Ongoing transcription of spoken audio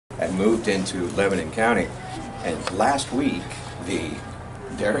and moved into Lebanon County. And last week, the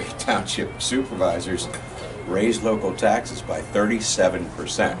Derry Township supervisors raised local taxes by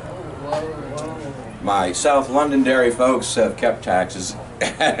 37%. My South Londonderry folks have kept taxes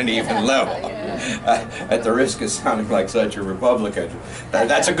at an even level. At the risk of sounding like such a Republican,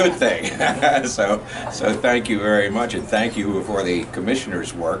 that's a good thing. So thank you very much, and thank you for the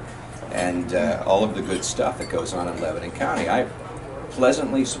commissioner's work and all of the good stuff that goes on in Lebanon County. I'm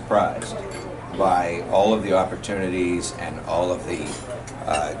pleasantly surprised by all of the opportunities and all of the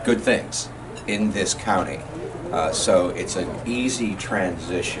good things in this county. So it's an easy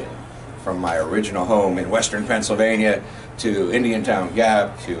transition from my original home in western Pennsylvania to Indiantown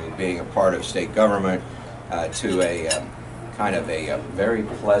Gap, to being a part of state government, to a kind of a very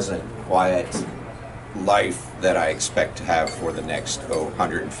pleasant, quiet life that I expect to have for the next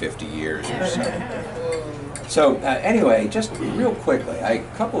 150 years or so. So anyway, just real quickly, a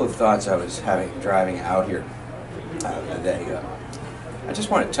couple of thoughts I was driving out here today. I just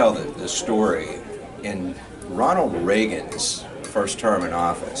want to tell the story in Ronald Reagan's first term in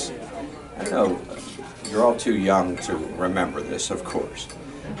office. I don't know, you're all too young to remember this, of course,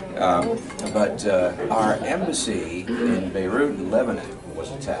 but our embassy in Beirut, Lebanon, was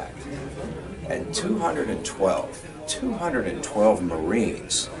attacked, and 212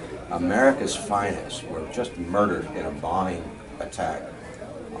 Marines, America's finest, were just murdered in a bombing attack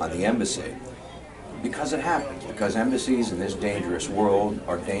on the embassy. Because it happens, because embassies in this dangerous world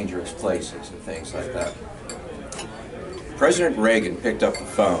are dangerous places and things like that. President Reagan picked up the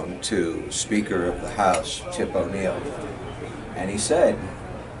phone to Speaker of the House, Tip O'Neill, and he said,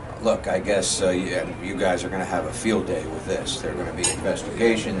 look, I guess you guys are going to have a field day with this. There are going to be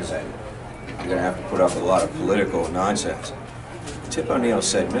investigations, and you're going to have to put up a lot of political nonsense. Tip O'Neill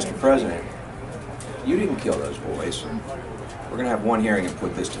said, Mr. President, you didn't kill those boys. We're going to have one hearing and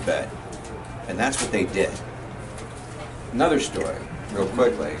put this to bed. And that's what they did. Another story, real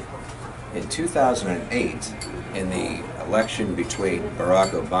quickly. In 2008, in the election between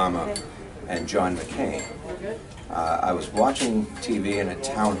Barack Obama and John McCain, I was watching TV in a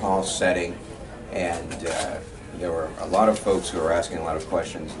town hall setting, and there were a lot of folks who were asking a lot of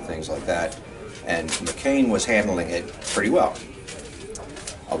questions and things like that, and McCain was handling it pretty well.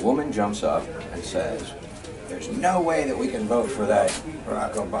 A woman jumps up and says, there's no way that we can vote for that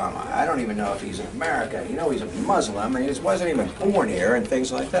Barack Obama. I don't even know if he's an American. You know, he's a Muslim, and he wasn't even born here, and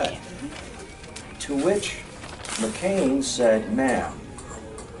things like that. To which McCain said, ma'am,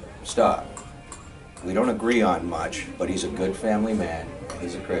 stop. We don't agree on much, but he's a good family man, and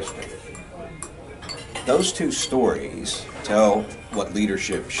he's a Christian. Those two stories tell what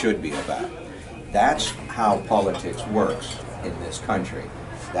leadership should be about. That's how politics works in this country.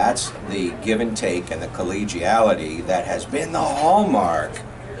 That's the give and take and the collegiality that has been the hallmark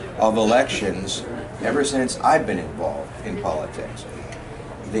of elections ever since I've been involved in politics.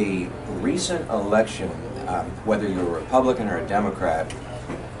 The recent election, whether you're a Republican or a Democrat,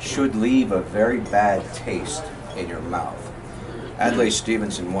 should leave a very bad taste in your mouth. Adlai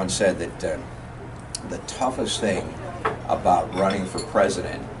Stevenson once said that the toughest thing about running for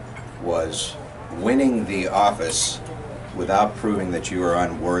president was winning the office without proving that you are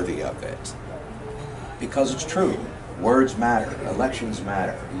unworthy of it. Because it's true. Words matter. Elections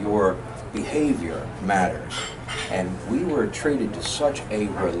matter. Your behavior matters. And we were treated to such a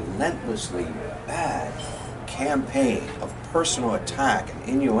relentlessly bad campaign of personal attack and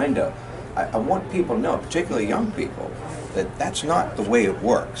innuendo. I want people to know, particularly young people, that that's not the way it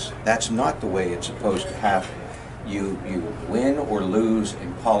works. That's not the way it's supposed to happen. You win or lose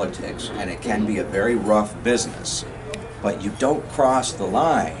in politics, and it can be a very rough business. But you don't cross the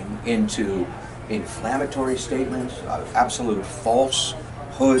line into inflammatory statements, absolute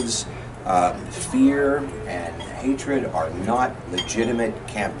falsehoods. Fear and hatred are not legitimate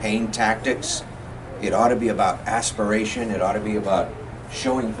campaign tactics. It ought to be about aspiration. It ought to be about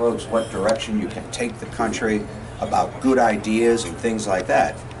showing folks what direction you can take the country, about good ideas and things like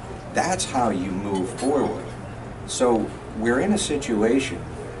that. That's how you move forward. So we're in a situation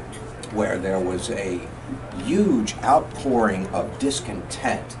where there was a huge outpouring of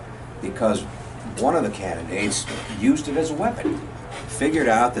discontent because one of the candidates used it as a weapon, figured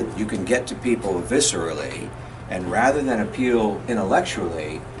out that you can get to people viscerally, and rather than appeal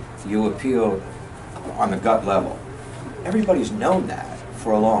intellectually, you appeal on the gut level. Everybody's known that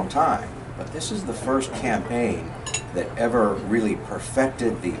for a long time, but this is the first campaign that ever really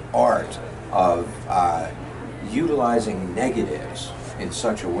perfected the art of utilizing negatives in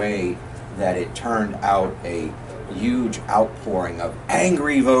such a way that it turned out a huge outpouring of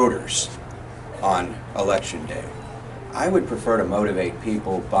angry voters on election day. I would prefer to motivate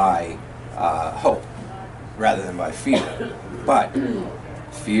people by hope rather than by fear. But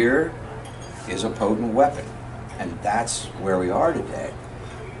fear is a potent weapon, and that's where we are today.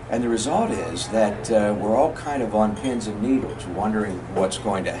 And the result is that we're all kind of on pins and needles, wondering what's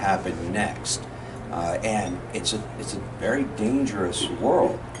going to happen next. And it's a very dangerous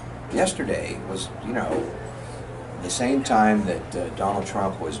world. Yesterday was, you know, the same time that Donald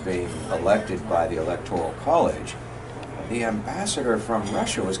Trump was being elected by the Electoral College. The ambassador from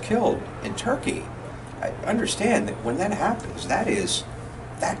Russia was killed in Turkey. I understand that when that happens, that is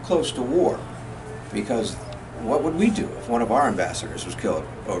that close to war. Because what would we do if one of our ambassadors was killed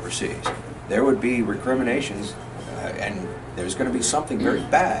overseas? There would be recriminations, and there's going to be something very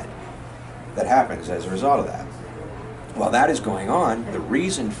bad that happens as a result of that. While that is going on, the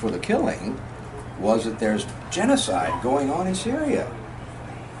reason for the killing was that there's genocide going on in Syria.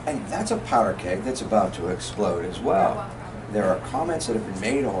 And that's a powder keg that's about to explode as well. There are comments that have been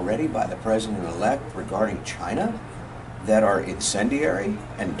made already by the president-elect regarding China that are incendiary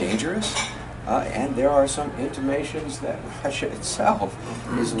and dangerous. And there are some intimations that Russia itself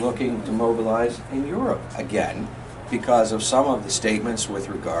is looking to mobilize in Europe again because of some of the statements with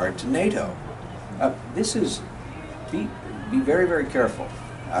regard to NATO. Be very, very careful.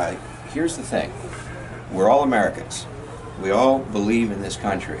 Here's the thing. We're all Americans. We all believe in this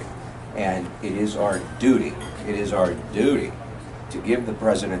country. And it is our duty to give the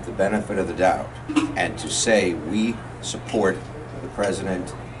president the benefit of the doubt and to say we support the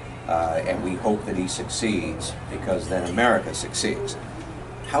president and we hope that he succeeds, because then America succeeds.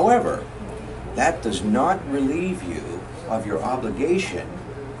 However, that does not relieve you of your obligation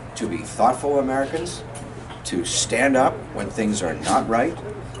to be thoughtful Americans, to stand up when things are not right,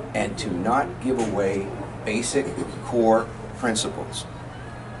 and to not give away basic core principles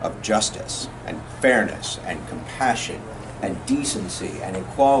of justice and fairness and compassion and decency and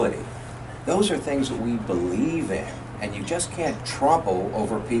equality. Those are things that we believe in, and you just can't trample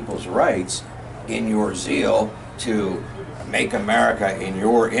over people's rights in your zeal to make America in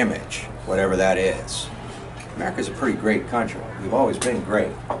your image, whatever that is. America's a pretty great country. We've always been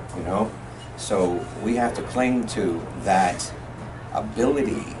great, you know? So we have to cling to that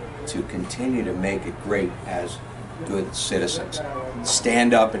ability to continue to make it great as good citizens.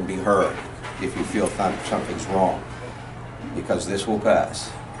 Stand up and be heard if you feel something's wrong, because this will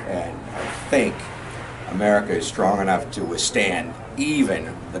pass. And I think America is strong enough to withstand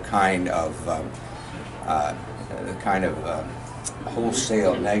even the kind of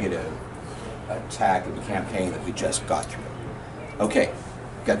wholesale negative attack of the campaign that we just got through. Okay,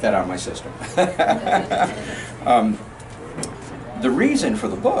 got that out of my system. The reason for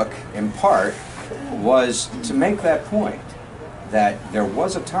the book, in part, was to make that point, that there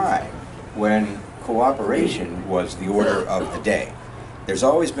was a time when cooperation was the order of the day. There's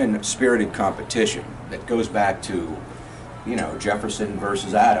always been spirited competition that goes back to, you know, Jefferson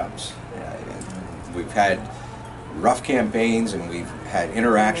versus Adams. We've had rough campaigns and we've had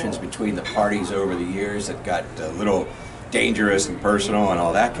interactions between the parties over the years that got a little dangerous and personal and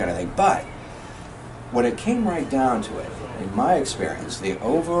all that kind of thing. But when it came right down to it, in my experience, the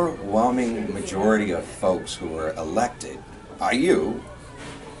overwhelming majority of folks who were elected by you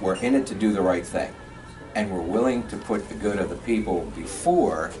were in it to do the right thing, and were willing to put the good of the people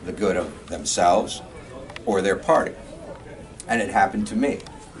before the good of themselves or their party. And it happened to me.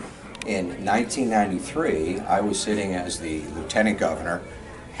 In 1993, I was sitting as the lieutenant governor,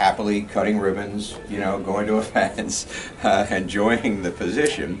 happily cutting ribbons, you know, going to events, enjoying the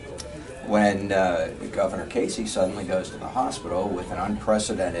position, when Governor Casey suddenly goes to the hospital with an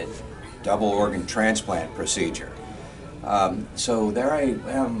unprecedented double organ transplant procedure. So there I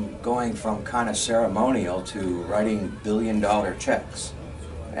am, going from kind of ceremonial to writing billion-dollar checks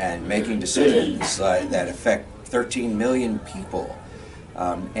and making decisions that affect 13 million people.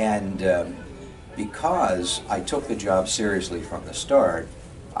 Because I took the job seriously from the start,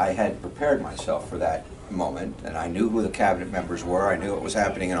 I had prepared myself for that moment, and I knew who the cabinet members were. I knew what was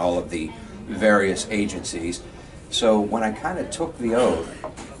happening in all of the various agencies. So when I kind of took the oath,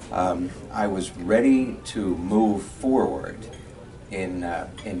 I was ready to move forward in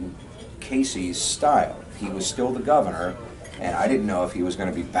Casey's style. He was still the governor, and I didn't know if he was going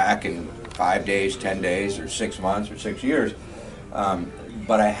to be back in 5 days, 10 days, or 6 months, or 6 years.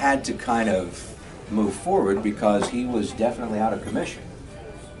 But I had to kind of move forward because he was definitely out of commission.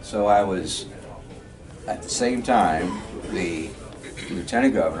 So I was, at the same time, the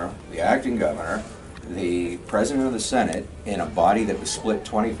lieutenant governor, the acting governor, the president of the Senate, in a body that was split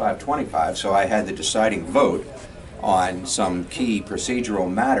 25-25, so I had the deciding vote on some key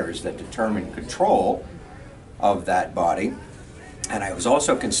procedural matters that determined control of that body, and I was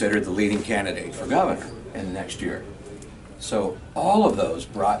also considered the leading candidate for governor in the next year. So all of those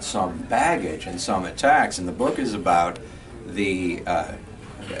brought some baggage and some attacks, and the book is about the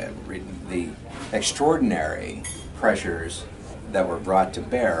extraordinary pressures that were brought to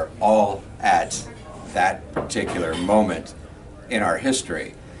bear all at that particular moment in our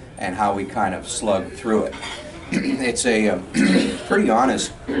history, and how we kind of slugged through it. It's a pretty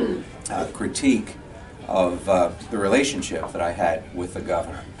honest critique of the relationship that I had with the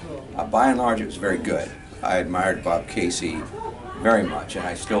governor. By and large, it was very good. I admired Bob Casey very much, and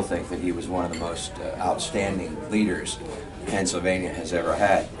I still think that he was one of the most outstanding leaders Pennsylvania has ever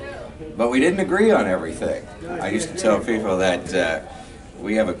had. But we didn't agree on everything. I used to tell people that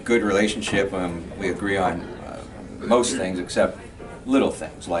we have a good relationship and we agree on most things except little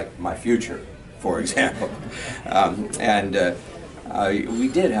things, like my future, for example. We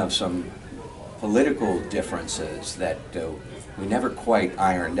did have some political differences that we never quite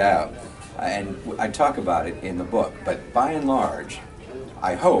ironed out. And I talk about it in the book, but by and large,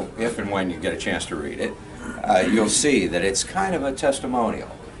 I hope, if and when you get a chance to read it, you'll see that it's kind of a testimonial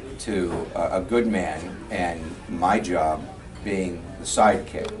to a good man and my job being the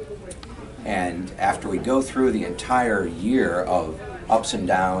sidekick. And after we go through the entire year of ups and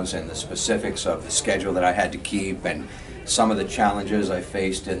downs and the specifics of the schedule that I had to keep and some of the challenges I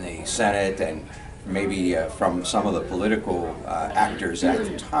faced in the Senate and maybe from some of the political actors at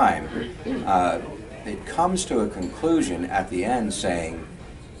the time, it comes to a conclusion at the end saying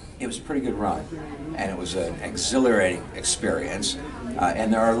it was a pretty good run, and it was an exhilarating experience,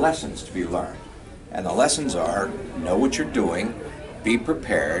 and there are lessons to be learned. And the lessons are, know what you're doing, be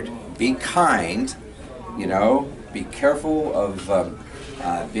prepared, be kind, you know, be careful of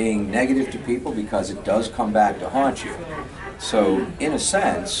being negative to people, because it does come back to haunt you. So in a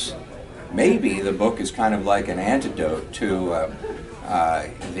sense, maybe the book is kind of like an antidote to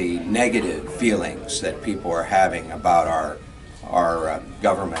the negative feelings that people are having about our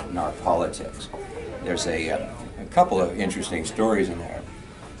government and our politics. There's a couple of interesting stories in there.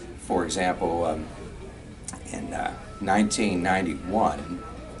 For example, in 1991,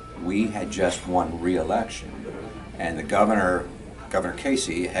 we had just won re-election, and the Governor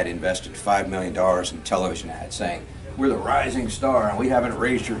Casey, had invested $5 million in television ads saying, "We're the rising star and we haven't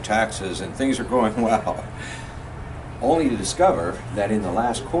raised your taxes and things are going well." Only to discover that in the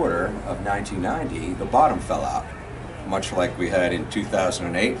last quarter of 1990, the bottom fell out. Much like we had in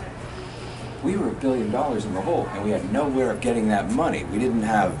 2008, we were $1 billion in the hole, and we had nowhere of getting that money. We didn't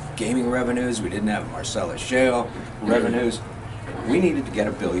have gaming revenues, we didn't have Marcellus Shale revenues. We needed to get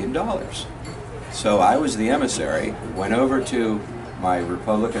 $1 billion. So I was the emissary, went over to my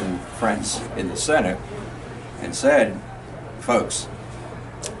Republican friends in the Senate and said, "Folks,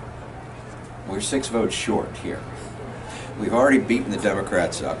 we're 6 votes short here. We've already beaten the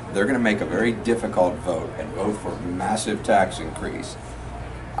Democrats up. They're going to make a very difficult vote and vote for a massive tax increase.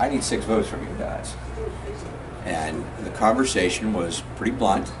 I need 6 votes from you guys." And the conversation was pretty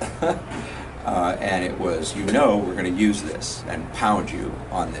blunt. And it was, you know, we're going to use this and pound you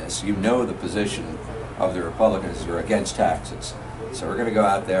on this. You know the position of the Republicans are against taxes. So we're going to go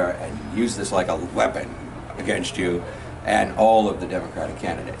out there and use this like a weapon against you and all of the Democratic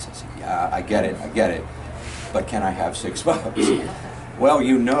candidates. I said, "Yeah, I get it, but can I have 6 votes?" "Well,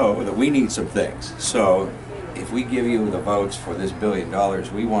 you know that we need some things. So if we give you the votes for this $1 billion,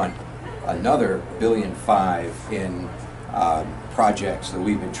 we want another $1.5 billion in projects that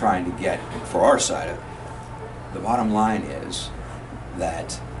we've been trying to get for our side of it." The bottom line is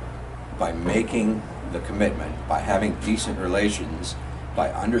that by making the commitment, by having decent relations, by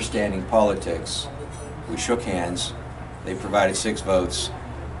understanding politics, we shook hands, they provided 6 votes,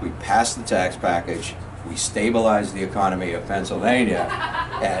 we passed the tax package, we stabilized the economy of Pennsylvania,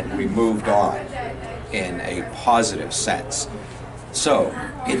 and we moved on in a positive sense. So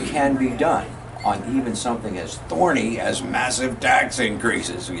it can be done on even something as thorny as massive tax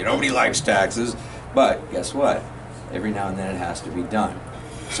increases. Nobody likes taxes, but guess what? Every now and then it has to be done.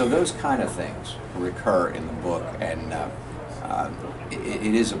 So those kind of things recur in the book, and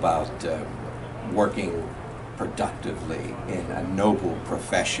it is about working productively in a noble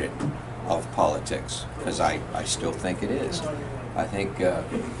profession of politics, because I still think it is. I think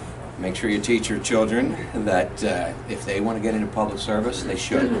make sure you teach your children that if they want to get into public service, they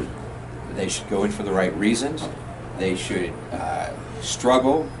should. They should go in for the right reasons. They should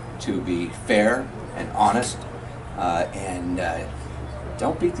struggle to be fair and honest, and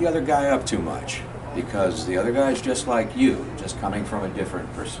don't beat the other guy up too much, because the other guy is just like you, just coming from a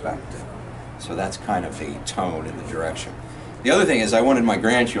different perspective. So that's kind of the tone and the direction. The other thing is I wanted my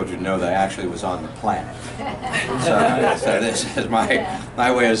grandchildren to know that I actually was on the planet. So this is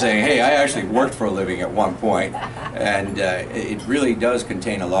my way of saying, hey, I actually worked for a living at one point, and it really does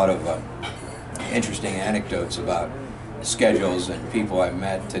contain a lot of interesting anecdotes about schedules and people I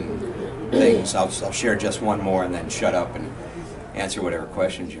met and things. I'll share just one more and then shut up and answer whatever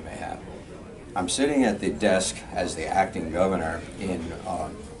questions you may have. I'm sitting at the desk as the acting governor in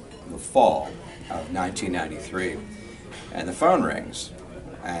the fall of 1993. And the phone rings,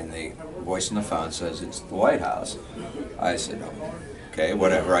 and the voice on the phone says, it's the White House. I said, oh, okay,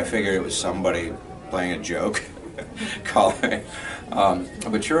 whatever. I figured it was somebody playing a joke, calling.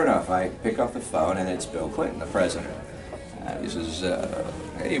 But sure enough, I pick up the phone, and it's Bill Clinton, the president. He says,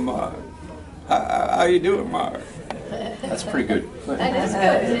 hey, Mark, how you doing, Mark? That's pretty good.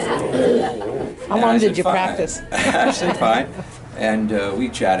 That is good. How long did you practice? I said, fine. And we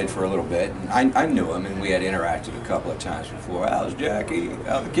chatted for a little bit, and I knew him, and we had interacted a couple of times before. How's Jackie?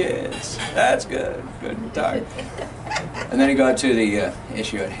 How the kids? That's good. Good talk. And then he got to the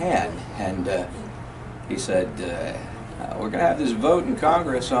issue at hand, and he said, we're going to have this vote in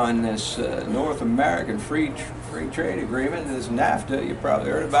Congress on this North American free trade agreement, this NAFTA you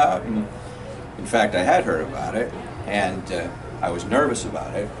probably heard about. And in fact, I had heard about it, and I was nervous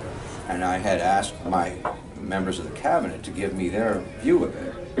about it, and I had asked my members of the cabinet to give me their view of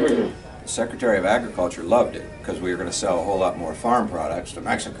it. The Secretary of Agriculture loved it because we were going to sell a whole lot more farm products to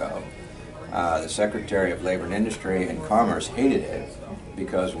Mexico. The Secretary of Labor and Industry and Commerce hated it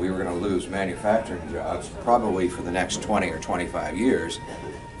because we were going to lose manufacturing jobs probably for the next 20 or 25 years.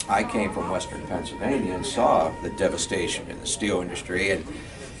 I came from Western Pennsylvania and saw the devastation in the steel industry, and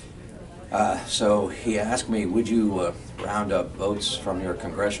so he asked me, would you round up votes from your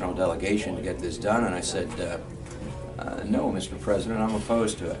congressional delegation to get this done? And I said, no, Mr. President, I'm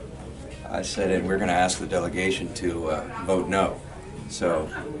opposed to it. I said, and we're going to ask the delegation to vote no. So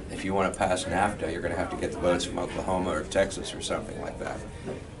if you want to pass NAFTA, you're going to have to get the votes from Oklahoma or Texas or something like that.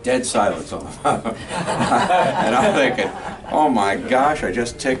 Dead silence on the phone. And I'm thinking, oh my gosh, I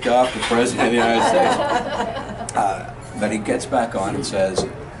just ticked off the President of the United States. But he gets back on and says,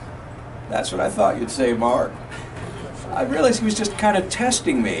 that's what I thought you'd say, Mark. I realized he was just kind of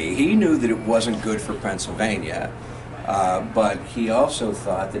testing me. He knew that it wasn't good for Pennsylvania, but he also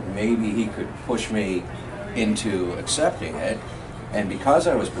thought that maybe he could push me into accepting it. And because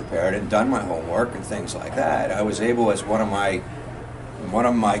I was prepared and done my homework and things like that, I was able, as one of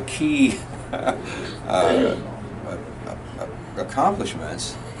my key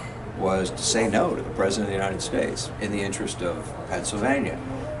accomplishments, was to say no to the President of the United States in the interest of Pennsylvania.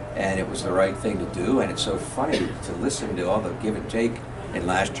 And it was the right thing to do, and it's so funny to listen to all the give and take in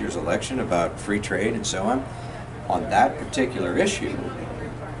last year's election about free trade and so on. On that particular issue,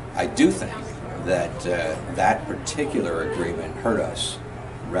 I do think that that particular agreement hurt us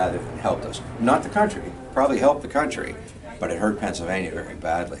rather than helped us. Not the country, probably helped the country, but it hurt Pennsylvania very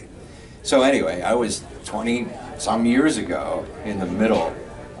badly. So anyway, I was 20-some years ago in the middle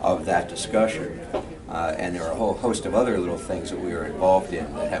of that discussion. And there are a whole host of other little things that we were involved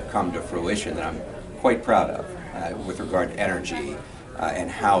in that have come to fruition that I'm quite proud of with regard to energy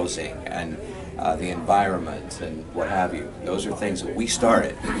and housing and the environment and what have you. Those are things that we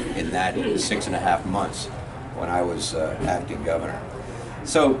started in that 6.5 months when I was acting governor.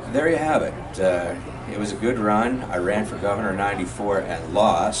 So there you have it. It was a good run. I ran for governor in '94 and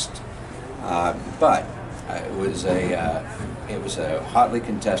lost, but it was a hotly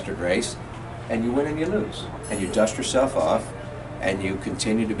contested race. And you win and you lose, and you dust yourself off, and you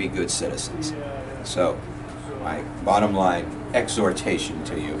continue to be good citizens. So my bottom line exhortation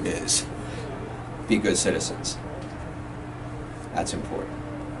to you is be good citizens. That's important.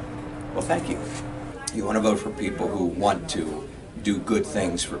 Well, thank you. You want to vote for people who want to do good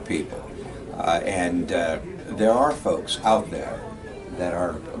things for people. And there are folks out there that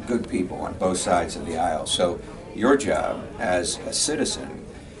are good people on both sides of the aisle. So your job as a citizen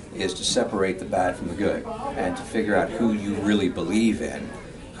is to separate the bad from the good and to figure out who you really believe in,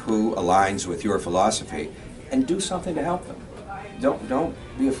 who aligns with your philosophy, and do something to help them. Don't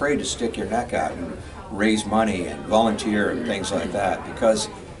be afraid to stick your neck out and raise money and volunteer and things like that, because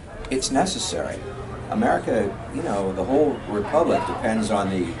it's necessary. America, you know, the whole republic depends on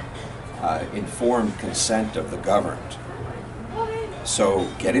the informed consent of the governed. So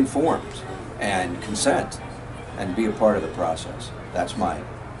get informed and consent and be a part of the process. That's my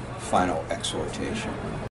final exhortation.